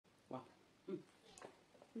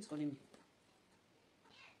Who's calling me?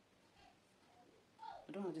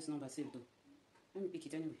 I don't have this number saved though. Let me pick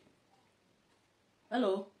it anyway.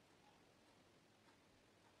 Hello?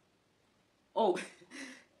 Oh,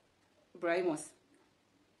 Brahimos.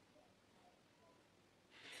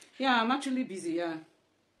 Yeah, I'm actually busy, yeah.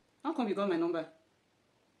 How come you got my number?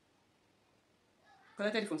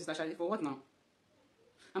 Collected it from Sister Shadi. For what now?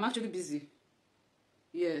 I'm actually busy.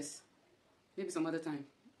 Yes. Maybe some other time.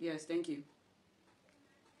 Yes, thank you.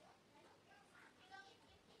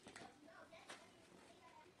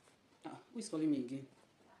 Who is calling me again?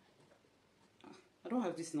 I don't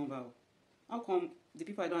have this number. How come the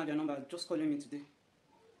people I don't have their number are just calling me today?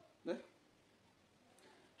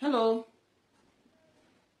 Hello?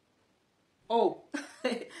 Oh.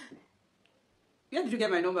 Where did you get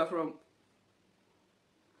my number from?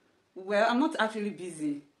 Well, I'm not actually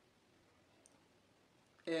busy.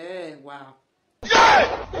 Wow.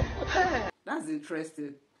 That's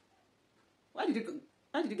interesting. Why did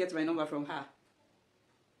you get my number from her?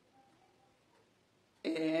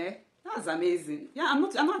 That's amazing. Yeah, I'm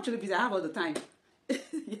not actually busy. I have all the time.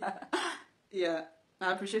 Yeah.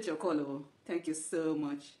 I appreciate your call. Oh. Thank you so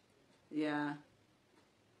much. Yeah.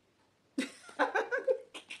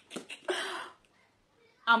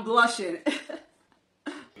 I'm blushing.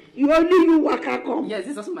 You waka come. Yes,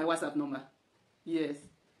 this is also my WhatsApp number. Yes.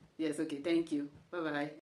 Yes, okay, thank you. Bye-bye.